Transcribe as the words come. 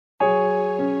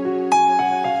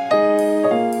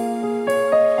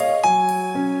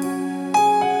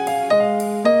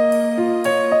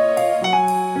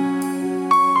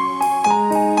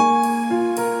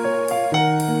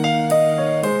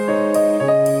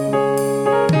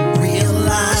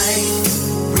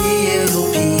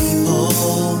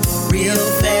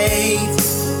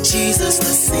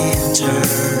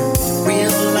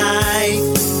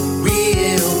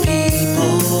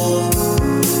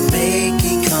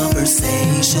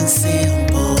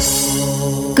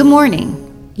Good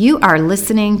morning. You are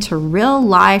listening to Real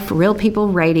Life, Real People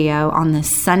Radio on this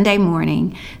Sunday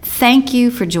morning. Thank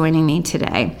you for joining me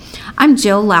today. I'm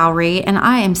Jill Lowry, and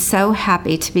I am so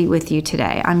happy to be with you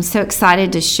today. I'm so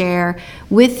excited to share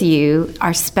with you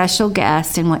our special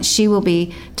guest and what she will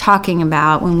be talking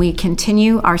about when we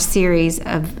continue our series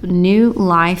of New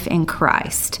Life in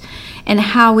Christ and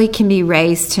how we can be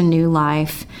raised to new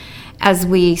life as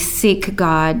we seek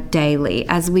God daily,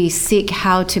 as we seek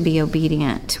how to be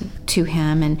obedient to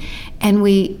Him, and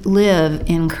we live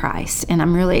in Christ. And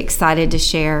I'm really excited to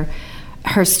share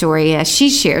her story as she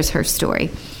shares her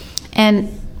story.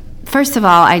 And first of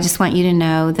all, I just want you to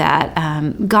know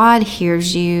that God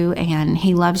hears you and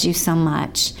He loves you so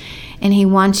much. And He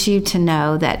wants you to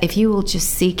know that if you will just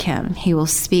seek Him, He will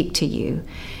speak to you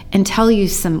and tell you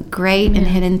some great and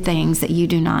hidden things that you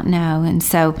do not know. And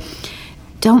so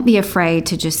don't be afraid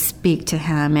to just speak to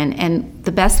Him. And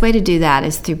the best way to do that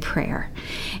is through prayer.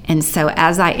 And so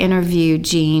as I interview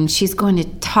Jean, she's going to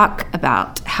talk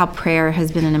about how prayer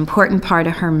has been an important part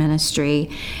of her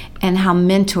ministry and how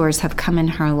mentors have come in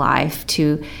her life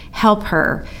to help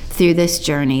her through this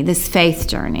journey, this faith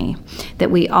journey that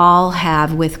we all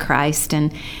have with Christ.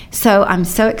 And so I'm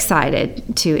so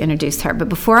excited to introduce her. But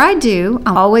before I do,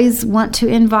 I always want to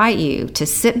invite you to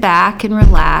sit back and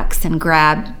relax and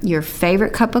grab your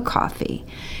favorite cup of coffee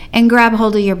and grab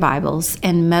hold of your Bibles,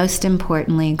 and most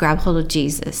importantly, grab hold of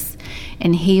Jesus,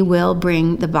 and He will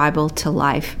bring the Bible to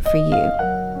life for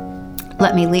you.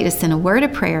 Let me lead us in a word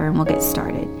of prayer and we'll get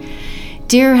started.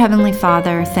 Dear Heavenly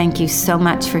Father, thank you so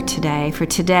much for today. For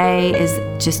today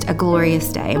is just a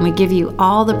glorious day, and we give you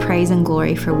all the praise and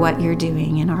glory for what you're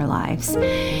doing in our lives.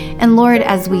 And Lord,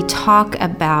 as we talk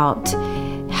about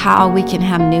how we can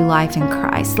have new life in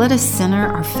Christ, let us center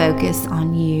our focus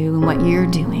on you and what you're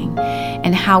doing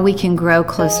and how we can grow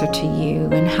closer to you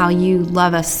and how you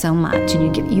love us so much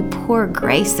and you pour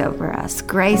grace over us,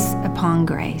 grace upon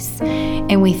grace.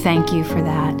 And we thank you for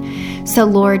that. So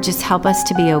Lord, just help us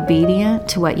to be obedient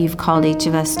to what you've called each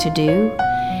of us to do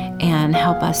and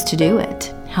help us to do it.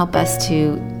 Help us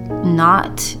to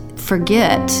not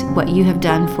forget what you have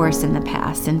done for us in the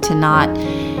past and to not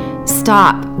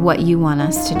stop what you want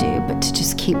us to do, but to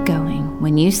just keep going.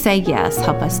 When you say yes,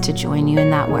 help us to join you in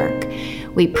that work.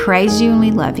 We praise you and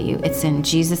we love you. It's in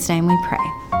Jesus' name we pray.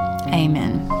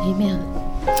 Amen. Amen.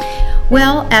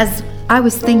 Well, as I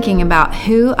was thinking about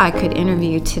who I could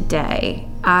interview today,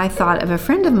 I thought of a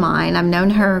friend of mine. I've known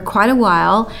her quite a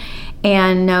while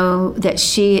and know that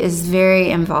she is very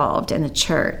involved in the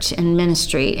church and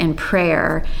ministry and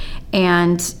prayer.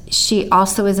 And she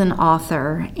also is an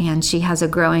author, and she has a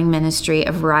growing ministry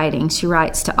of writing. She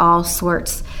writes to all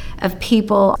sorts of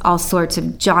people, all sorts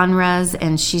of genres,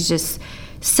 and she's just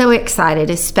so excited,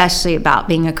 especially about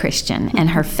being a Christian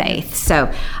and her faith.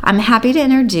 So I'm happy to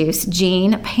introduce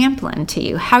Jean Pamplin to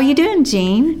you. How are you doing,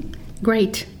 Jean?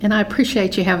 Great, and I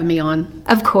appreciate you having me on.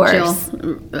 Of course.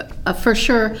 Jill, for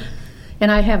sure.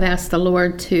 And I have asked the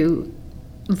Lord to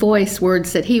voice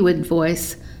words that He would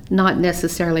voice, not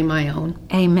necessarily my own.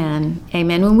 Amen.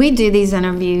 Amen. When we do these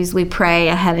interviews, we pray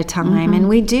ahead of time, and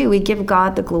we give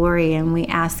God the glory, and we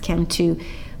ask Him to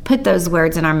put those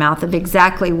words in our mouth of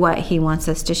exactly what He wants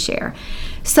us to share.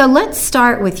 So let's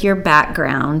start with your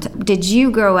background. Did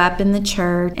you grow up in the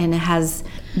church, and has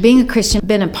being a Christian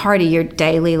been a part of your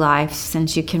daily life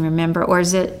since you can remember, or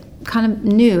is it kind of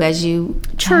new as you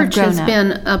Church have grown has up?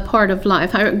 been a part of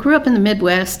life. I grew up in the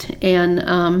Midwest,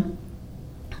 and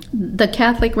the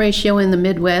Catholic ratio in the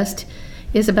Midwest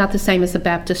is about the same as the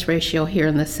Baptist ratio here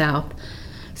in the South.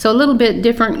 So a little bit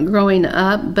different growing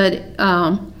up, but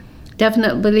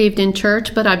definitely believed in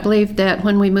church. But I believed that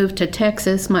when we moved to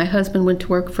Texas, my husband went to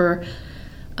work for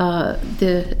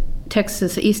the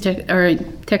Texas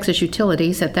Texas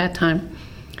Utilities at that time.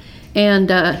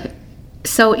 And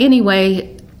so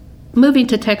anyway, moving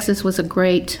to Texas was a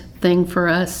great thing for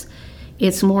us.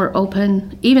 It's more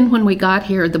open. Even when we got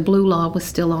here, the blue law was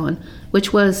still on,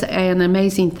 which was an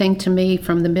amazing thing to me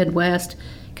from the Midwest,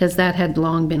 because that had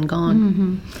long been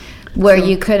gone. Where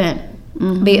you couldn't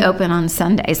be open on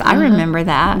Sundays. I remember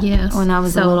that when I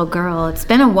was a little girl. It's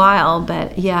been a while,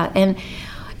 but yeah. And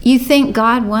you think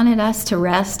God wanted us to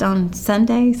rest on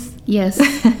Sundays? Yes,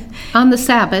 on the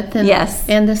Sabbath. And, yes.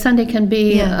 And the Sunday can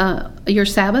be your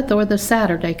Sabbath, or the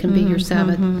Saturday can be your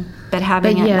Sabbath. But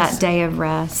having that day of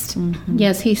rest.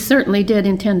 Yes, He certainly did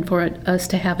intend for us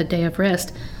to have a day of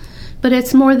rest. But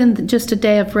it's more than just a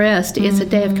day of rest. It's a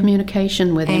day of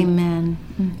communication with Him. Amen.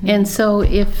 And so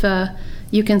if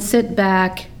you can sit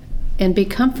back and be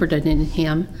comforted in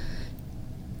Him,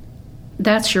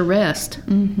 that's your rest.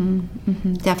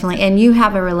 Definitely. And you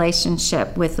have a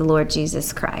relationship with the Lord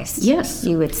Jesus Christ. Yes.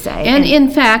 You would say. And in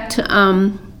fact,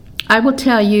 I will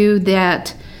tell you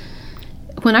that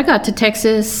when I got to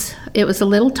Texas, it was a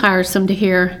little tiresome to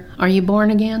hear, "Are you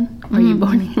born again? Are you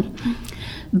born again?"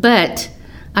 But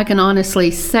I can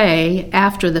honestly say,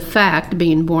 after the fact,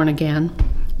 being born again,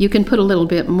 you can put a little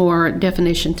bit more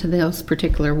definition to those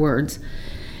particular words.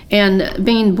 And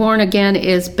being born again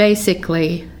is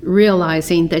basically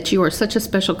realizing that you are such a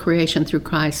special creation through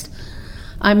Christ.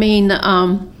 I mean,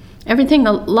 everything,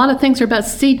 a lot of things are about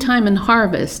seed time and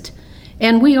harvest.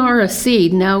 And we are a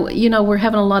seed. Now, we're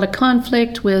having a lot of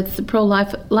conflict with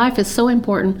pro-life. Life is so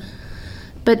important.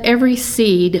 But every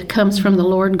seed comes from the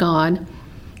Lord God.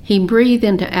 He breathed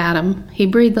into Adam. He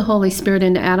breathed the Holy Spirit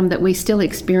into Adam that we still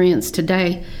experience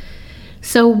today.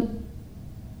 So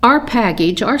our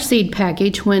seed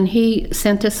package, when he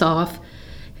sent us off,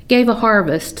 gave a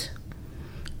harvest.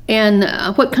 And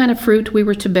what kind of fruit we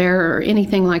were to bear or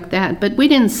anything like that. But we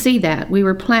didn't see that. We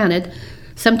were planted.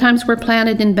 Sometimes we're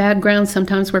planted in bad ground.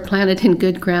 Sometimes we're planted in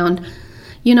good ground.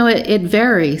 It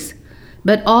varies.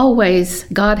 But always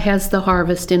God has the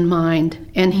harvest in mind.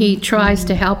 And he tries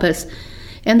to help us.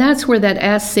 And that's where that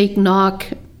ask, seek, knock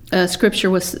scripture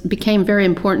became very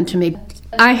important to me.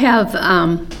 I have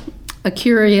a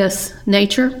curious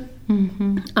nature.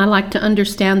 I like to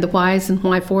understand the whys and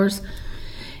why-fors.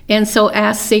 And so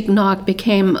ask, seek, knock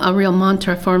became a real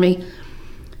mantra for me.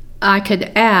 I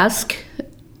could ask,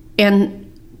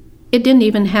 and it didn't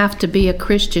even have to be a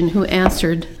Christian who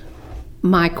answered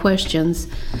my questions.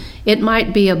 It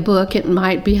might be a book, it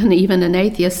might be even an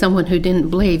atheist, someone who didn't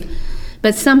believe.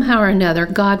 But somehow or another,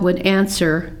 God would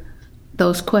answer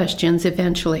those questions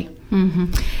eventually.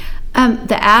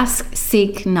 The ask,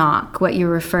 seek, knock, what you're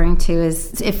referring to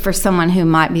is, if for someone who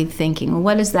might be thinking, well,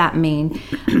 what does that mean?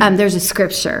 There's a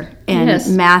scripture in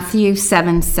Matthew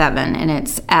 7:7, and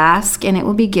it's ask and it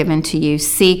will be given to you,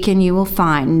 seek and you will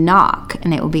find, knock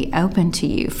and it will be open to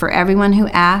you. For everyone who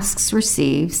asks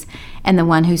receives, and the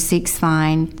one who seeks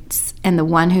finds, and the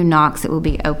one who knocks it will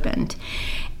be opened.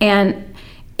 And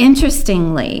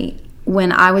interestingly,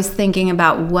 when I was thinking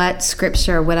about what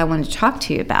I wanted to talk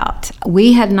to you about,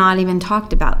 we had not even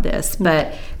talked about this,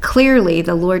 but clearly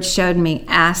the Lord showed me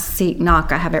ask, seek,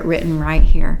 knock. I have it written right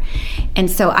here. And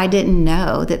so I didn't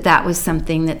know that was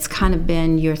something that's kind of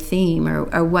been your theme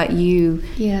or what you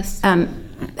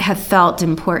have felt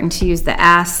important to use, the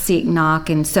ask, seek, knock.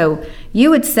 And so you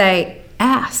would say,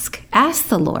 ask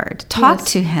the Lord, talk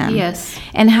to him. Yes.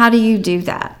 And how do you do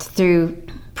that? Through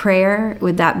prayer?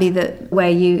 Would that be the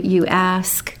way you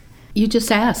ask? You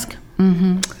just ask.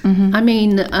 I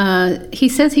mean, he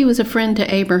says he was a friend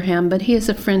to Abraham, but he is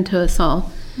a friend to us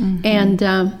all. And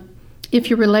if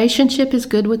your relationship is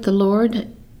good with the Lord,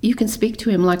 you can speak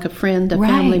to him like a friend, a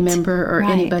family member, or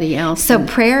anybody else. So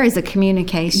prayer is a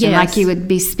communication, like you would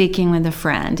be speaking with a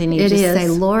friend, and you say,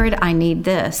 Lord, I need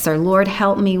this, or Lord,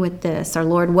 help me with this, or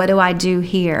Lord, what do I do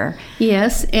here?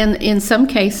 Yes, and in some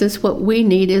cases, what we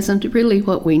need isn't really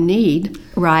what we need.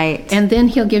 Right. And then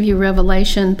he'll give you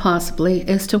revelation, possibly,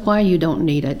 as to why you don't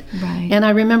need it. Right. And I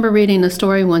remember reading a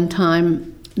story one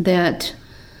time that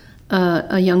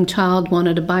a young child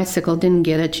wanted a bicycle, didn't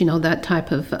get it, that type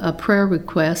of a prayer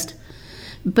request.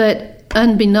 But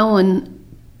unbeknown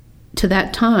to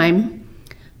that time,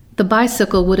 the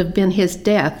bicycle would have been his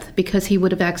death because he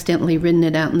would have accidentally ridden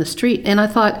it out in the street. And I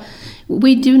thought,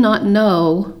 we do not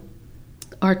know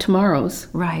our tomorrows.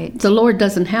 Right. The Lord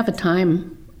doesn't have a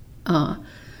time.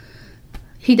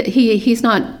 He's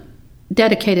not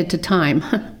dedicated to time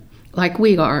like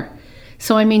we are.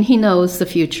 So, he knows the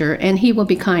future, and he will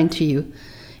be kind to you.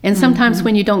 And sometimes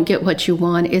when you don't get what you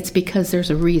want, it's because there's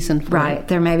a reason for it. Right.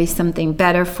 There may be something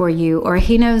better for you, or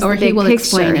he knows the big he will picture.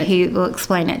 Explain it. He will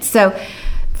explain it. So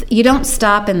you don't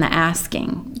stop in the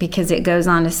asking, because it goes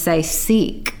on to say,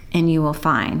 seek, and you will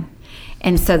find.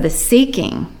 And so the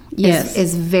seeking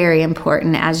is very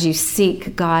important as you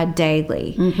seek God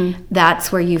daily.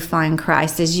 That's where you find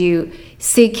Christ. As you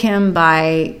seek him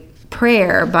by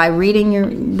prayer, by reading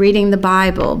the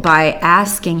Bible, by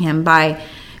asking him, by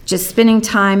just spending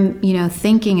time,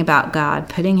 thinking about God,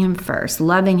 putting him first,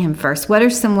 loving him first. What are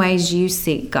some ways you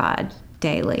seek God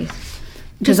daily?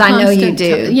 Because I know you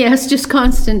do. Yes, just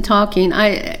constant talking.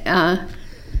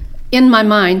 In my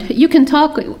mind, you can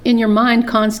talk in your mind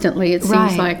constantly, it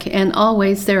seems like, and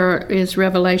always there is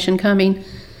revelation coming.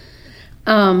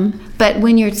 But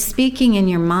when you're speaking in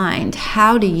your mind,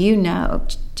 how do you know,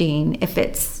 Jean, if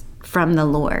it's from the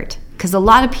Lord? Because a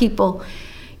lot of people,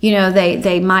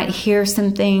 they might hear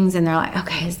some things and they're like,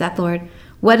 okay, is that the Lord?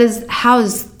 How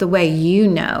is the way you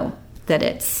know that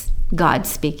it's God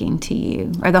speaking to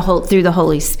you, or through the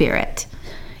Holy Spirit?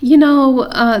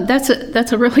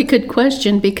 That's a really good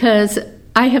question, because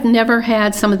I have never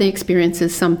had some of the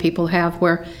experiences some people have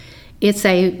where it's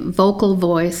a vocal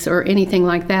voice or anything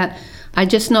like that. I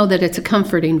just know that it's a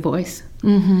comforting voice.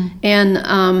 Mm-hmm.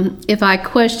 And if I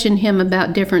question him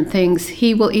about different things,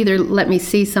 he will either let me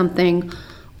see something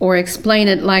or explain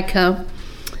it. Like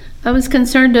I was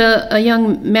concerned a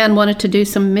young man wanted to do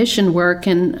some mission work,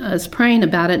 and I was praying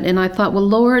about it, and I thought, well,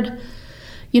 Lord,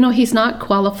 he's not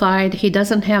qualified, he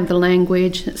doesn't have the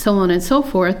language, so on and so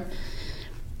forth.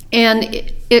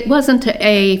 And it wasn't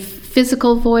a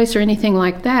physical voice or anything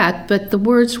like that, but the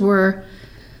words were,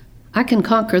 I can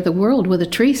conquer the world with a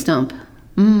tree stump.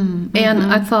 Mm-hmm. And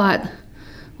I thought,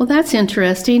 well, that's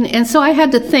interesting. And so I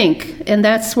had to think, and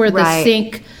that's where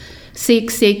the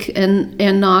seek,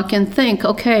 and knock and think,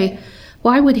 okay,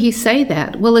 why would he say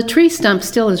that? Well, a tree stump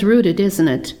still is rooted, isn't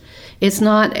it? It's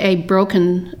not a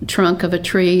broken trunk of a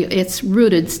tree. It's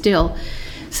rooted still.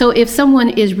 So if someone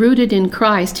is rooted in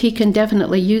Christ, he can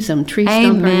definitely use them, tree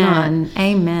stump or not.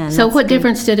 Amen. So what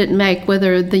difference did it make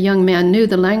whether the young man knew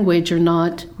the language or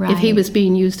not, if he was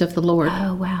being used of the Lord?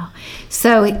 Oh, wow.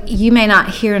 So you may not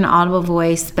hear an audible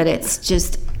voice, but it's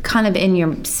just kind of in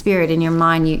your spirit, in your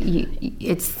mind.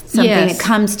 It's something that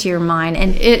comes to your mind.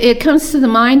 And it comes to the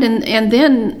mind, and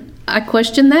then I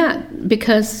question that,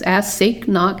 because ask, seek,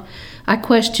 knock. I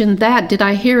questioned that. Did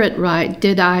I hear it right?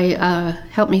 Did I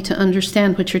help me to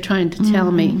understand what you're trying to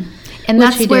tell me? And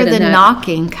that's where the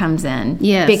knocking comes in.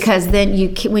 Yes. Because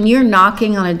then when you're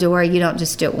knocking on a door, you don't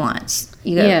just do it once.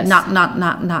 You go knock, knock,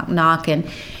 knock, knock, knock, and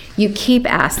you keep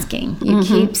asking. You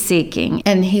keep seeking,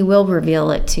 and he will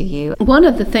reveal it to you. One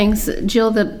of the things,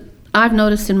 Jill, that I've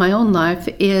noticed in my own life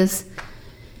is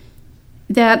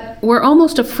that we're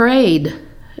almost afraid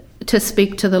to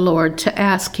speak to the Lord, to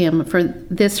ask him for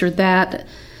this or that,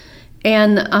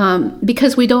 and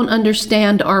because we don't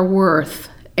understand our worth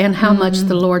and how much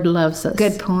the Lord loves us.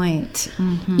 Good point.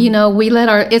 Mm-hmm.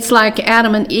 It's like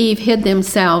Adam and Eve hid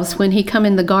themselves when he come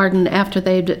in the garden after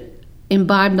they'd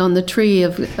imbibed on the tree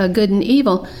of good and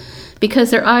evil,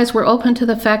 because their eyes were open to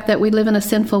the fact that we live in a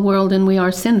sinful world and we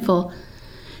are sinful.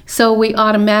 So we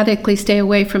automatically stay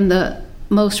away from the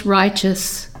most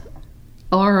righteous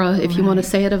aura, if you want to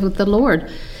say it, of the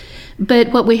Lord.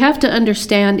 But what we have to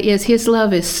understand is his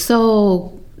love is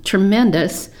so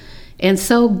tremendous and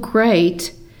so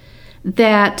great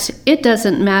that it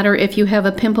doesn't matter if you have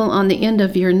a pimple on the end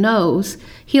of your nose.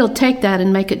 He'll take that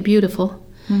and make it beautiful.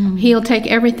 Mm-hmm. He'll take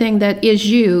everything that is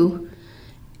you,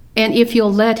 and if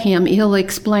you'll let him, he'll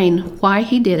explain why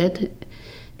he did it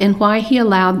and why he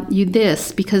allowed you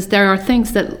this, because there are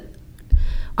things that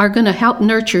are going to help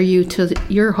nurture you to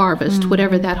your harvest,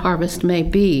 whatever that harvest may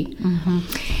be.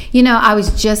 Mm-hmm. I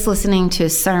was just listening to a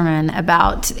sermon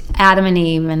about Adam and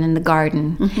Eve and in the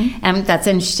garden. And that's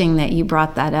interesting that you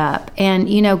brought that up. And,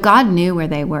 God knew where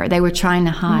they were. They were trying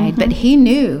to hide, but he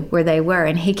knew where they were,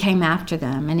 and he came after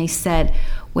them, and he said,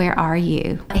 where are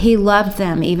you? He loved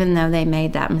them even though they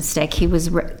made that mistake. He was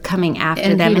coming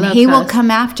after them, and he will come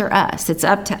after us. It's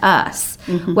up to us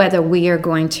whether we are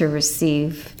going to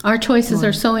receive. Our choices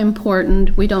are so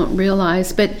important, we don't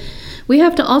realize. But we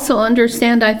have to also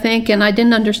understand, I think, and I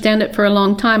didn't understand it for a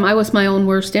long time, I was my own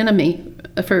worst enemy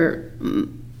for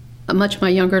much of my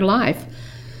younger life.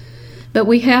 But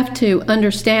we have to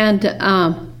understand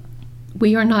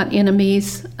we are not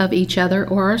enemies of each other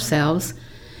or ourselves.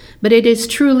 But it is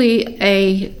truly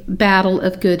a battle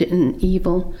of good and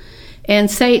evil. And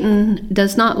Satan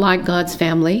does not like God's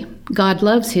family. God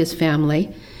loves his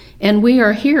family. And we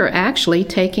are here actually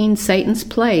taking Satan's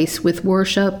place with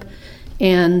worship.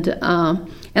 And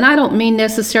I don't mean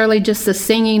necessarily just the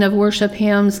singing of worship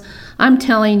hymns. I'm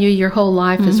telling you, your whole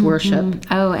life is worship.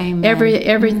 Oh, amen.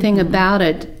 Everything about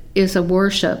it is a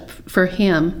worship for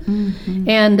him.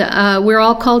 And we're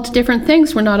all called to different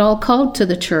things. We're not all called to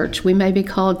the church. We may be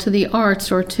called to the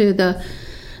arts or to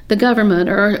the government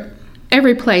or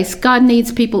every place. God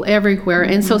needs people everywhere.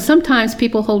 And so sometimes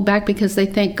people hold back because they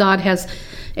think God has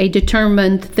a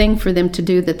determined thing for them to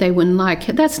do that they wouldn't like.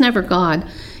 That's never God.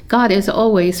 God is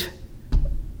always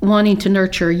wanting to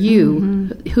nurture you,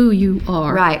 who you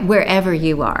are. Right, wherever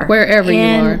you are. Wherever you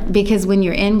are. Because when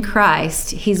you're in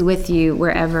Christ, he's with you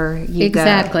wherever you go.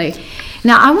 Exactly.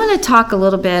 Now, I want to talk a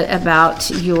little bit about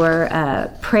your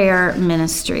prayer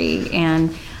ministry.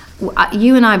 And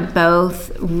you and I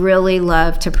both really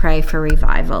love to pray for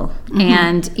revival.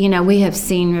 And, we have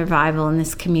seen revival in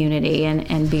this community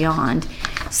and beyond.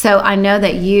 So I know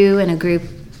that you and a group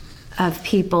of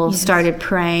people started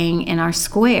praying in our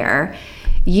square.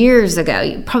 years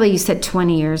ago. Probably you said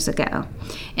 20 years ago.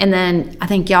 And then I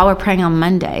think y'all were praying on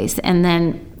Mondays. And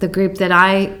then the group that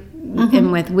I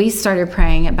am with, we started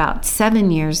praying about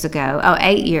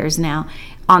 8 years now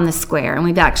on the square. And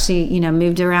we've actually,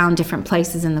 moved around different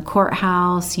places in the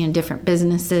courthouse, different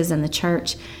businesses in the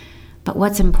church. But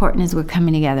what's important is we're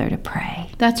coming together to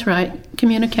pray. That's right.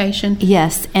 Communication.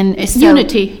 Yes. And so,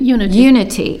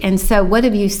 Unity. And so what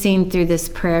have you seen through this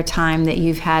prayer time that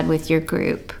you've had with your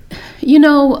group? We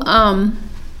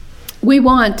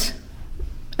want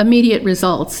immediate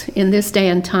results in this day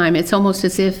and time. It's almost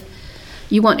as if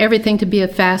you want everything to be a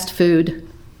fast food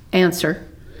answer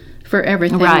for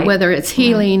everything, right, whether it's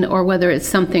healing or whether it's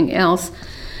something else.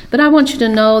 But I want you to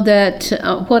know that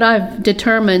what I've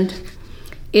determined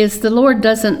is the Lord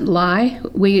doesn't lie.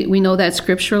 We know that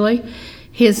scripturally.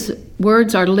 His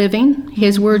words are living.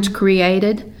 His words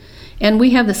created. And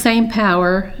we have the same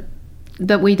power,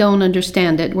 but we don't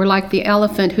understand it. We're like the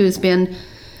elephant who's been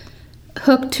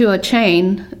hooked to a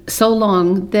chain so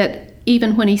long that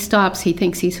even when he stops, he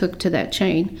thinks he's hooked to that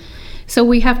chain. So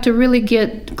we have to really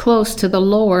get close to the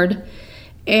Lord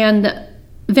and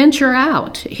venture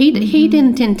out. He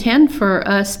didn't intend for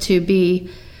us to be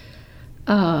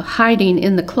hiding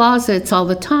in the closets all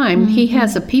the time. He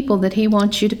has a people that he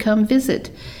wants you to come visit.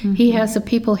 He has a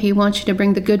people he wants you to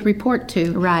bring the good report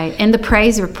to. Right, and the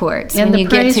praise reports. And when you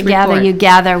get together, you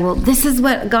gather, well, this is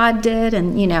what God did,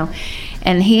 and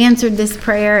and he answered this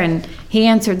prayer, and he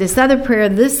answered this other prayer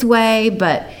this way.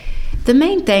 But the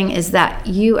main thing is that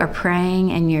you are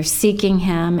praying and you're seeking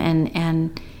him,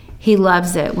 and he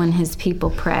loves it when his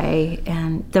people pray,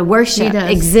 and the worship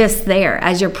exists there.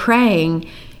 As you're praying,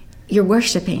 you're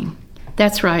worshiping.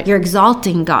 That's right. You're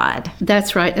exalting God.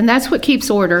 That's right. And that's what keeps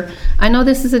order. I know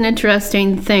this is an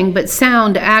interesting thing, but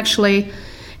sound actually,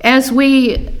 as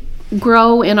we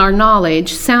grow in our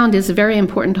knowledge, sound is very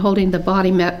important to holding the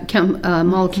body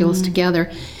molecules together.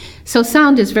 So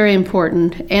sound is very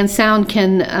important, and sound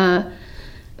can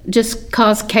just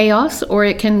cause chaos or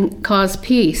it can cause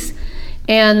peace.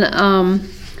 And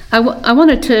I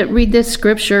wanted to read this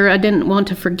scripture. I didn't want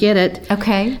to forget it.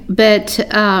 Okay. But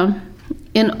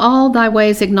in all thy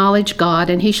ways acknowledge God,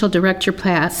 and he shall direct your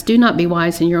paths. Do not be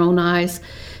wise in your own eyes.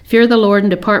 Fear the Lord and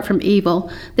depart from evil.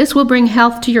 This will bring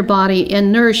health to your body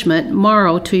and nourishment,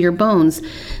 marrow to your bones.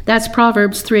 That's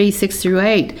Proverbs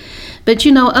 3:6-8. But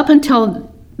up until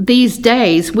these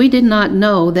days, we did not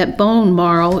know that bone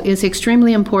marrow is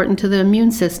extremely important to the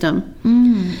immune system.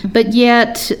 But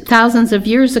yet, thousands of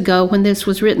years ago, when this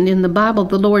was written in the Bible,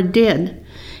 the Lord did.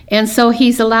 And so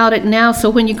he's allowed it now. So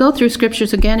when you go through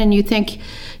scriptures again and you think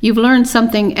you've learned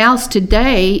something else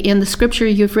today in the scripture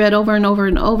you've read over and over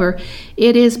and over,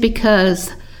 it is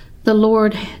because the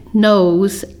Lord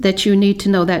knows that you need to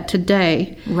know that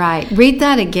today. Right. Read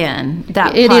that again.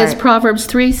 It is Proverbs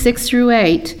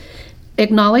 3:6-8.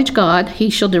 Acknowledge God, he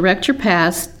shall direct your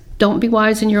paths. Don't be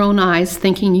wise in your own eyes,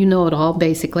 thinking you know it all,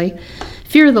 basically.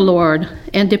 Fear the Lord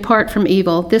and depart from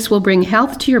evil. This will bring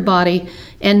health to your body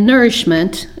and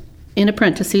nourishment, in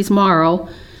parentheses, marrow,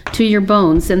 to your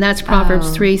bones. And that's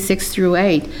Proverbs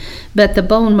 3:6-8. But the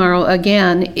bone marrow,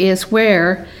 again, is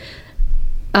where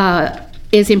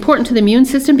is important to the immune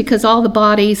system because all the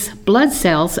body's blood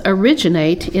cells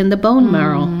originate in the bone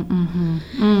marrow.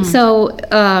 So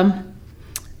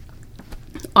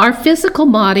our physical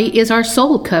body is our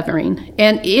soul covering,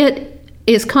 and it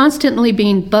is constantly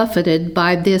being buffeted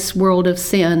by this world of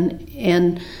sin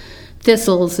and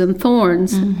thistles and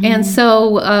thorns. And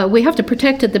so we have to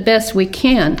protect it the best we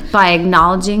can. By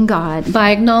acknowledging God.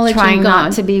 Trying God.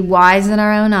 Not to be wise in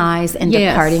our own eyes and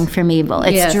departing from evil.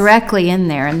 It's directly in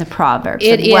there in the Proverbs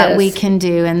of what we can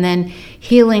do, and then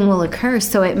healing will occur.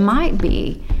 So it might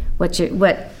be what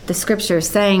the scripture is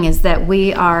saying is that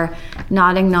we are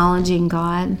not acknowledging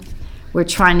God. We're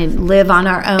trying to live on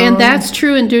our own. And that's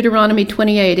true in Deuteronomy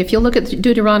 28. If you look at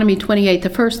Deuteronomy 28, the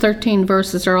first 13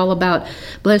 verses are all about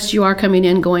blessed you are coming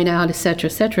in, going out, etc.,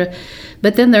 etc.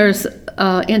 But then there's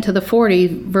into the 40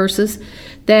 verses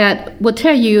that will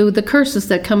tell you the curses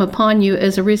that come upon you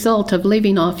as a result of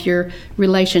leaving off your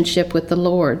relationship with the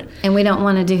Lord. And we don't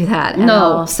want to do that at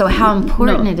all. So how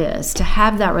important it is to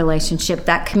have that relationship,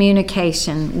 that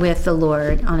communication with the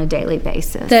Lord on a daily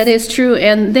basis. That is true.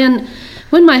 And then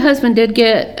when my husband did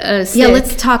get sick... Yeah,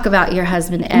 let's talk about your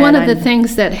husband, Ed. One of the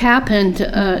things that happened,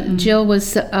 Jill,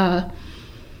 was...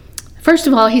 first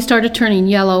of all, he started turning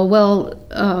yellow.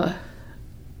 Well,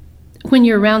 when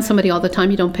you're around somebody all the time,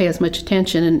 you don't pay as much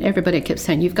attention, and everybody kept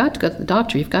saying, you've got to go to the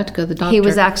doctor, you've got to go to the doctor. He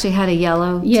was actually had a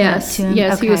yellow Yes, to him?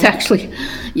 Yes, Okay. He was actually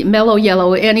mellow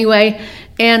yellow anyway.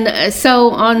 And so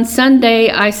on Sunday,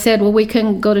 I said, well, we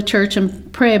can go to church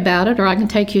and pray about it, or I can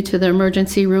take you to the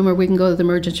emergency room, or we can go to the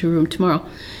emergency room tomorrow.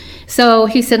 So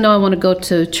he said, no, I want to go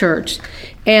to church.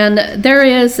 And there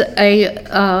is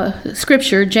a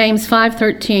scripture, James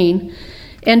 5:13,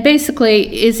 and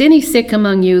basically, is any sick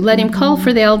among you? Let him call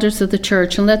for the elders of the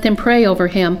church, and let them pray over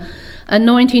him,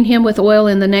 anointing him with oil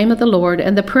in the name of the Lord.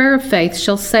 And the prayer of faith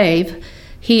shall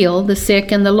heal the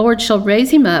sick, and the Lord shall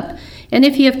raise him up. And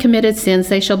if he have committed sins,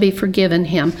 they shall be forgiven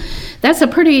him. That's a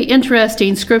pretty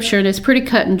interesting scripture, and it's pretty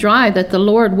cut and dry that the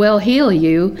Lord will heal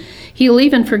you. He'll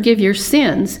even forgive your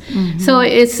sins. So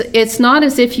it's not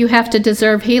as if you have to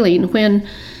deserve healing. When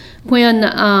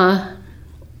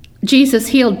Jesus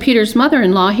healed Peter's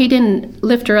mother-in-law, he didn't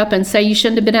lift her up and say, you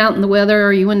shouldn't have been out in the weather,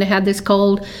 or you wouldn't have had this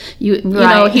cold. You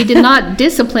know, he did not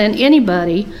discipline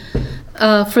anybody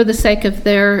for the sake of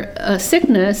their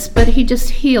sickness, but he just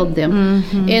healed them,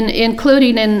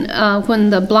 including when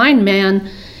the blind man,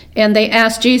 and they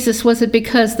asked Jesus, was it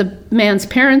because the man's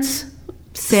parents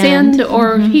sinned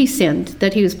or he sinned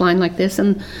that he was blind like this?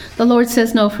 And the Lord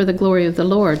says, no, for the glory of the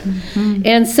Lord.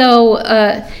 And so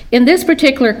in this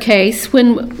particular case,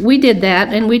 when we did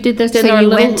that, and we did this in our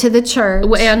little... So you went to the church.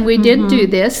 And we did do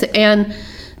this, and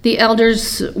the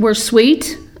elders were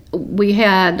sweet. We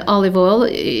had olive oil.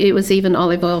 It was even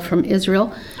olive oil from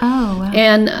Israel. Oh, wow.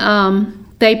 And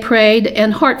they prayed,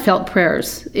 and heartfelt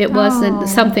prayers. It wasn't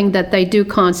something that they do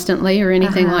constantly or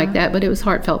anything like that, but it was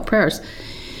heartfelt prayers.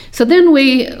 So then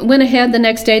we went ahead the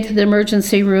next day to the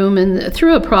emergency room, and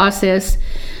through a process,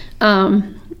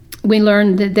 we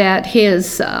learned that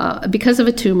his, because of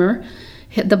a tumor,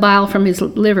 the bile from his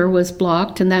liver was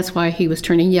blocked, and that's why he was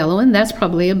turning yellow, and that's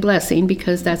probably a blessing,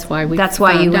 because that's why we That's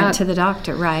why you went to the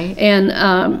doctor, right?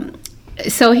 And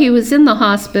so he was in the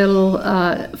hospital,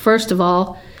 first of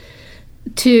all,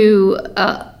 to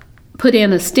put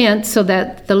in a stent so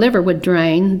that the liver would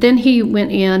drain. Then he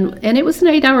went in, and it was an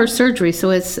 8-hour surgery, so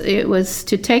it was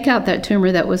to take out that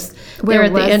tumor that was there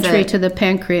at the entry to the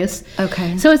pancreas.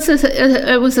 Okay. So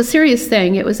it was a serious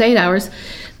thing. It was 8 hours.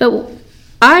 But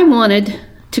I wanted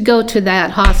to go to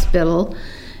that hospital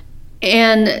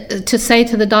and to say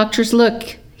to the doctors,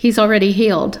 look, he's already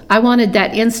healed. I wanted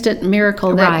that instant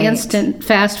miracle, that instant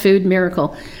fast food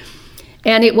miracle.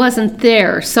 And it wasn't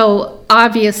there. So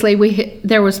obviously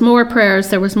there was more prayers,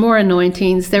 there was more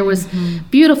anointings, there was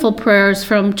beautiful prayers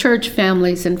from church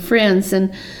families and friends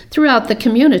and throughout the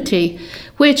community,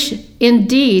 which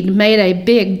indeed made a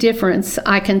big difference.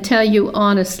 I can tell you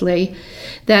honestly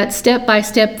that step by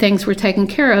step things were taken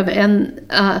care of. And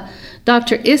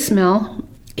Dr. Ismail,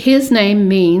 his name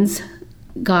means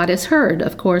God has heard.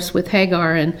 Of course, with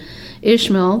Hagar and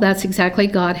Ishmael, that's exactly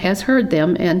God has heard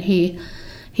them, and he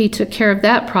took care of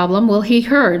that problem. Well, he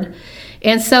heard.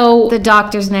 And so... The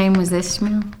doctor's name was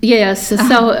Ishmael? Yes.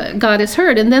 So God has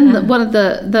heard. And then one of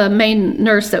the main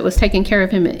nurse that was taking care of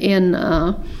him in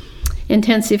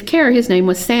intensive care, his name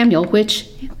was Samuel, which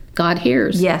God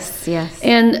hears. Yes, yes.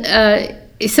 And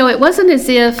so it wasn't as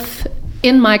if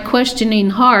in my questioning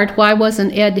heart, why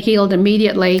wasn't Ed healed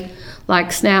immediately,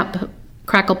 like snap,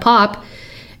 crackle, pop?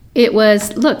 It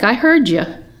was, look, I heard you.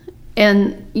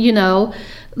 And,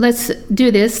 let's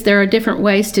do this. There are different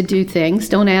ways to do things.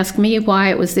 Don't ask me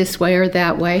why it was this way or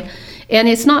that way. And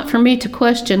it's not for me to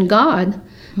question God,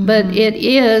 but it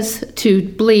is to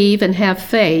believe and have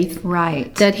faith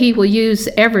that he will use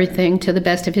everything to the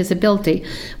best of his ability.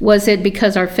 Was it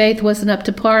because our faith wasn't up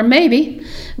to par? Maybe.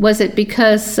 Was it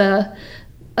because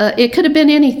it could have been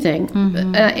anything?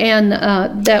 And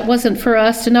that wasn't for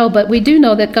us to know, but we do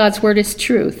know that God's word is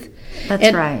truth.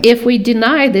 That's right. If we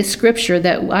deny this scripture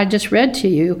that I just read to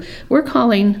you, we're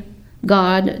calling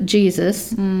God,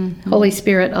 Jesus, Holy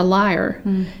Spirit, a liar.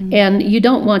 And you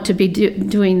don't want to be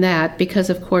doing that, because,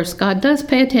 of course, God does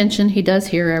pay attention. He does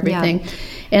hear everything. Yeah.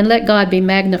 And let God be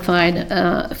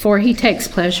magnified, for he takes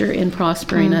pleasure in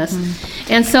prospering us.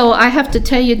 And so I have to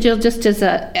tell you, Jill, just as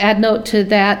an add note to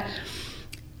that,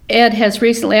 Ed has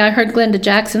recently, I heard Glenda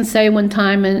Jackson say one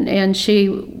time, and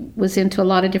she was into a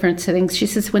lot of different things. She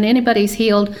says, when anybody's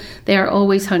healed, they are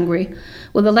always hungry.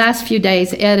 Well, the last few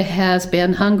days, Ed has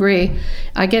been hungry.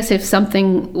 I guess if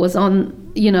something was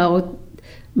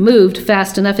moved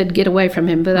fast enough, it'd get away from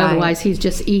him, but otherwise he's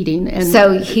just eating and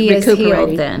so he is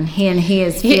healed then. He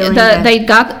is feeling they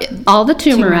got all the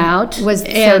tumor out.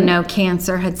 So no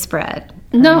cancer had spread.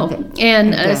 No,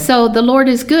 and so the Lord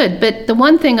is good. But the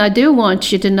one thing I do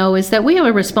want you to know is that we have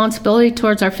a responsibility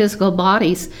towards our physical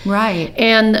bodies. Right.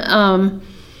 And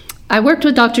I worked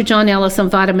with Dr. John Ellis on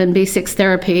vitamin B6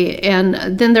 therapy,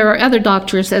 and then there are other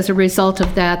doctors as a result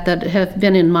of that have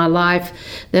been in my life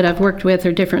that I've worked with,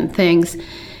 or different things.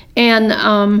 And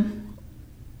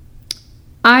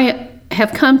I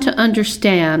have come to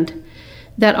understand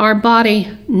that our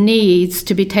body needs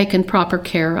to be taken proper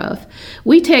care of.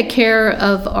 We take care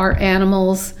of our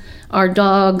animals, our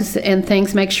dogs and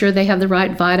things, make sure they have the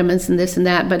right vitamins and this and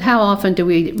that, but how often do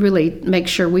we really make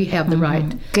sure we have the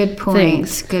right Good point.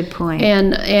 things? Good point.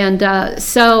 And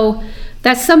so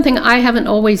that's something I haven't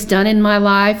always done in my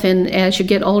life, and as you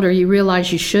get older, you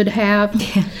realize you should have.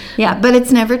 Yeah, but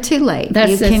it's never too late.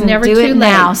 It's you can never do too it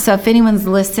now. late. So if anyone's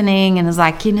listening and is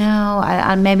like,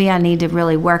 maybe I need to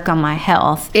really work on my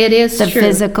health. It is the true.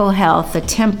 physical health, the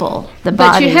temple, the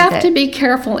But body. you have to be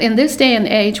careful. In this day and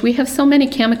age, we have so many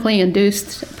chemically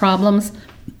induced problems.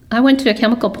 I went to a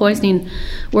chemical poisoning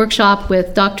workshop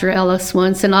with Dr. Ellis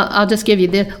once, and I'll just give you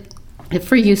this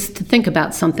for you to think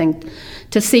about something,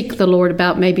 to seek the Lord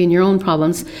about maybe in your own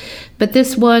problems. But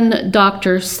this one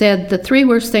doctor said the 3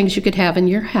 worst things you could have in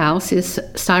your house is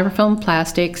styrofoam,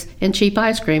 plastics, and cheap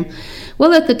ice cream.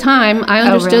 Well, at the time, I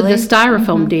understood really? the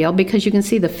styrofoam deal, because you can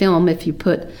see the film if you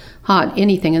put hot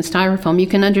anything in styrofoam. You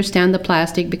can understand the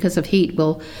plastic because of heat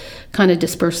will kind of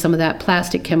disperse some of that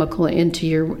plastic chemical into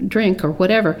your drink or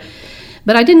whatever.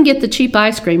 But I didn't get the cheap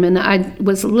ice cream, and I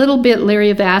was a little bit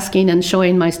leery of asking and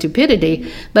showing my stupidity.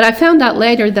 But I found out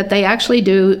later that they actually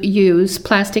do use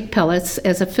plastic pellets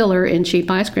as a filler in cheap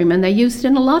ice cream, and they use it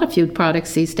in a lot of food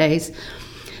products these days.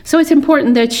 So it's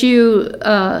important that you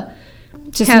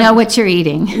just know what you're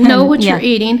eating. Know what you're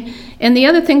eating. And the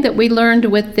other thing that we learned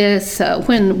with this,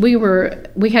 when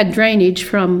we had drainage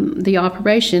from the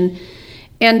operation.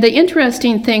 And the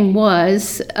interesting thing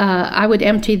was, I would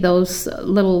empty those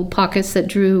little pockets that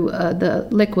drew the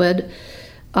liquid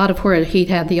out of where he'd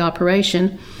had the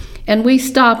operation. And we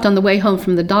stopped on the way home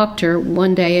from the doctor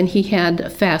one day, and he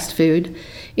had fast food.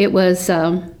 It was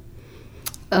at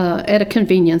a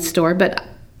convenience store, but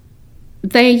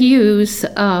they use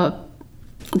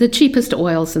the cheapest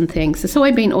oils and things. The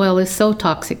soybean oil is so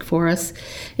toxic for us.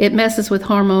 It messes with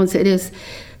hormones. It is...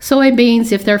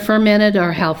 Soybeans, if they're fermented,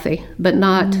 are healthy, but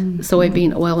not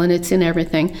soybean oil, and it's in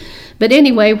everything. But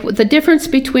anyway, the difference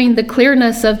between the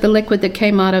clearness of the liquid that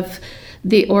came out of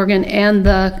the organ and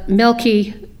the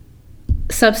milky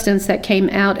substance that came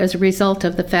out as a result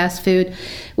of the fast food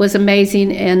was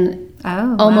amazing and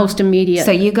almost immediate.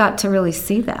 So you got to really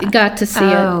see that. Got to see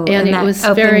it, and it was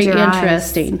very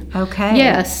interesting. Eyes. Okay.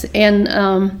 Yes,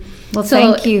 and... Well,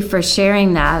 thank you for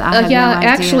sharing that. I had no idea.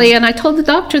 Actually, and I told the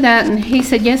doctor that, and he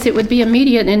said, yes, it would be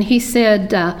immediate. And he said,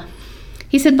 but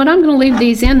I'm going to leave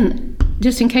these in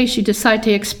just in case you decide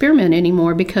to experiment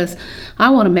anymore, because I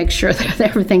want to make sure that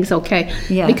everything's okay.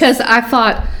 Yes. Because I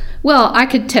thought, well, I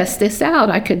could test this out.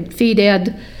 I could feed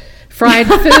Ed fried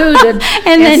food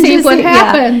and then see what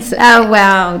happens. Oh,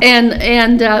 wow.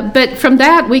 But from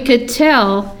that, we could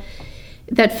tell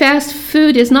that fast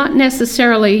food is not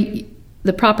necessarily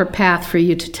the proper path for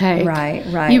you to take.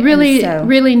 Right. You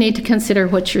really need to consider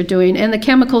what you're doing. And the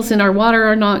chemicals in our water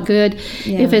are not good.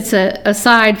 Yeah. If it's a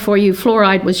aside for you,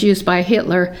 fluoride was used by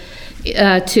Hitler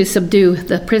to subdue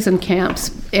the prison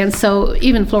camps. And so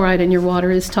even fluoride in your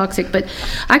water is toxic. But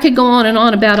I could go on and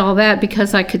on about all that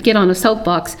because I could get on a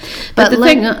soapbox.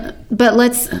 But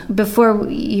let's, before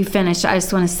you finish, I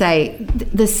just want to say,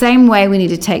 the same way we need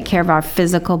to take care of our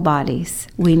physical bodies,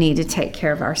 we need to take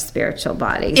care of our spiritual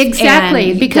bodies.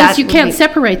 Exactly, because you can't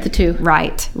separate the two.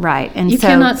 Right. And you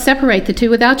cannot separate the two.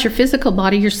 Without your physical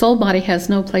body, your soul body has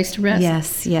no place to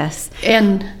rest. Yes.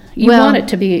 And you want it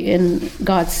to be in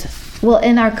God's... Well,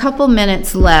 in our couple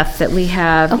minutes left that we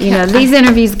have, these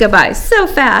interviews go by so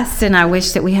fast, and I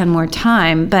wish that we had more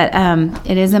time, but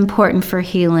it is important for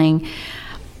healing.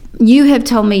 You have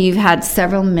told me you've had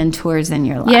several mentors in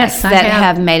your life that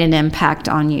have made an impact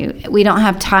on you. We don't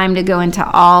have time to go into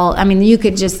all. I mean, you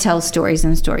could just tell stories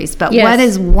and stories, but what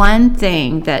is one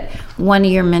thing that one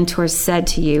of your mentors said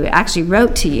to you, actually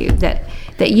wrote to you, that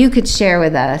you could share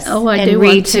with us and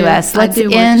read to us? Let's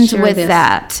end with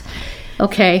that.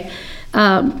 Okay.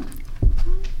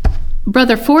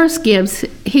 Brother Forrest Gibbs,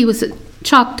 he was a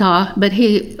Choctaw, but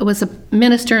he was a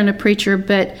minister and a preacher.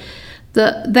 But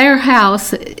their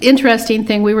house, interesting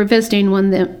thing, we were visiting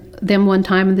them one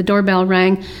time, and the doorbell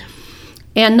rang,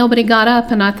 and nobody got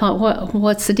up, and I thought,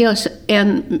 what's the deal?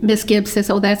 And Miss Gibbs says,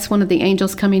 that's one of the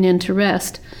angels coming in to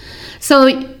rest.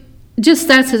 So just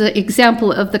that's an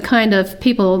example of the kind of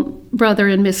people Brother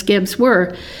and Miss Gibbs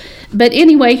were. But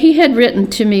anyway, he had written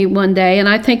to me one day, and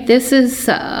I think this is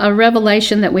a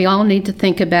revelation that we all need to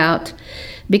think about,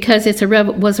 because it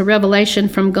was a revelation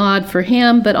from God for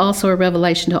him, but also a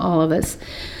revelation to all of us.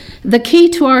 The key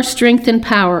to our strength and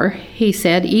power, he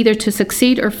said, either to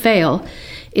succeed or fail,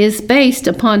 is based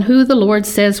upon who the Lord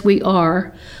says we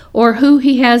are, or who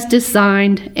He has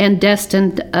designed and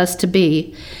destined us to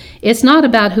be. It's not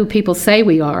about who people say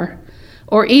we are,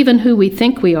 or even who we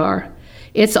think we are.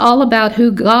 It's all about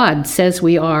who God says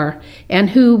we are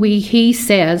and who He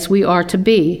says we are to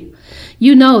be.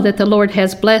 You know that the Lord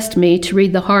has blessed me to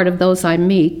read the heart of those I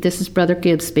meet. This is Brother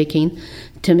Gibbs speaking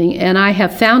to me. And I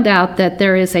have found out that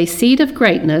there is a seed of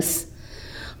greatness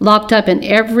locked up in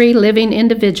every living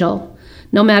individual,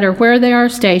 no matter where they are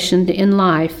stationed in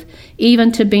life,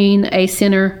 even to being a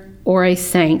sinner or a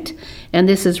saint. And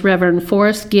this is Reverend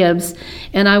Forrest Gibbs.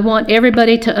 And I want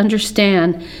everybody to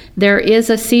understand there is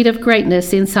a seed of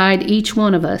greatness inside each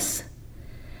one of us,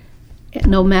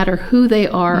 no matter who they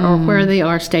are or where they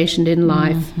are stationed in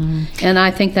life. Mm-hmm. And I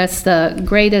think that's the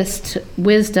greatest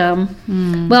wisdom.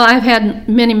 Well, I've had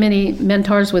many, many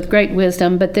mentors with great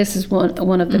wisdom, but this is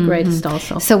one of the greatest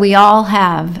also. So we all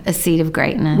have a seed of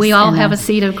greatness. We all have a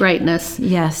seed of greatness.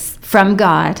 Yes, from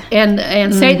God.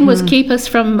 And Satan was keep us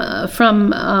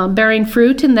from bearing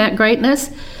fruit in that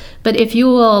greatness. But if you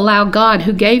will allow God,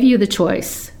 who gave you the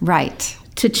choice, right,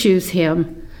 to choose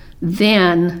Him,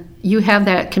 then you have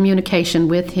that communication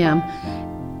with Him,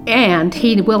 and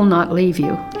He will not leave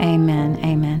you. Amen,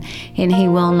 amen. And He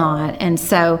will not. And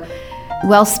so,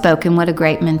 well spoken. What a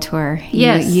great mentor you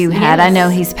had. Yes. I know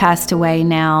he's passed away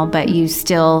now, but you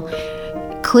still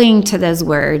cling to those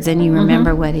words and you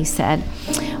remember what he said.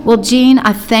 Well, Jean,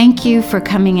 I thank you for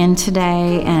coming in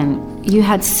today, and you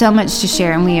had so much to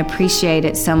share, and we appreciate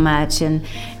it so much. And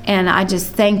I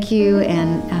just thank you,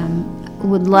 and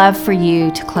would love for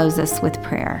you to close us with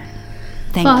prayer.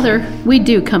 Father, we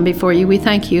do come before you. We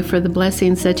thank you for the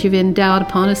blessings that you've endowed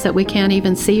upon us that we can't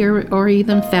even see or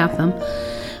even fathom.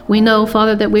 We know,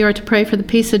 Father, that we are to pray for the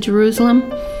peace of Jerusalem,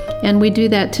 and we do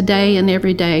that today and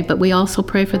every day, but we also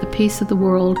pray for the peace of the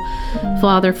world,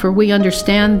 Father, for we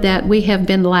understand that we have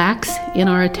been lax in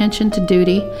our attention to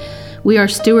duty. We are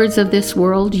stewards of this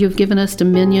world. You've given us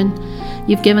dominion.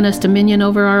 You've given us dominion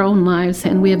over our own lives,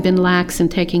 and we have been lax in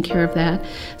taking care of that.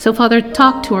 So, Father,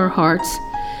 talk to our hearts.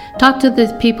 Talk to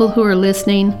the people who are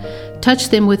listening. Touch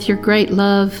them with your great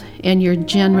love and your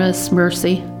generous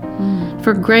mercy.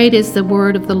 For great is the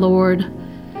word of the Lord.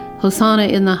 Hosanna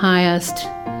in the highest.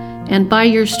 And by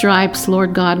your stripes,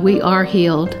 Lord God, we are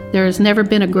healed. There has never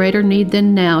been a greater need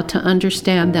than now to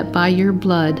understand that by your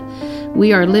blood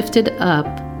we are lifted up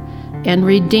and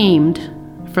redeemed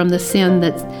from the sin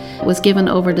that was given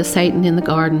over to Satan in the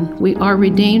garden. We are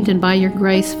redeemed, and by your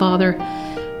grace, Father,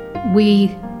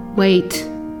 we wait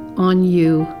on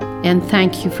you and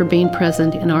thank you for being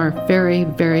present in our very,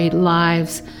 very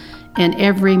lives and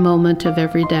every moment of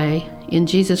every day. In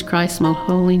Jesus Christ's most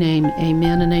holy name,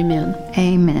 amen and amen.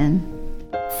 Amen.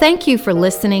 Thank you for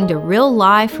listening to Real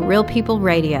Life, Real People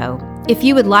Radio. If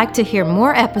you would like to hear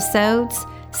more episodes,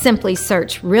 simply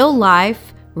search Real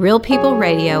Life, Real People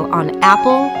Radio on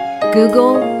Apple,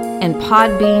 Google, and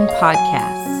Podbean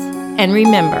podcasts. And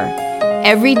remember,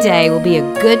 every day will be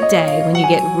a good day when you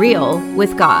get real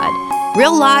with God.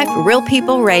 Real Life, Real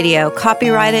People Radio,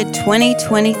 copyrighted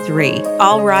 2023.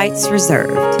 All rights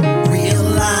reserved. Real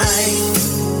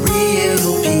life,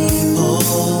 real people,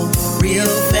 real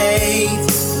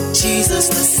faith, Jesus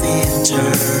the center.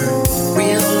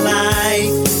 Real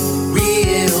life,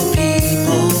 real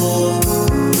people,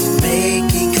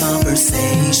 making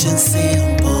conversation simple.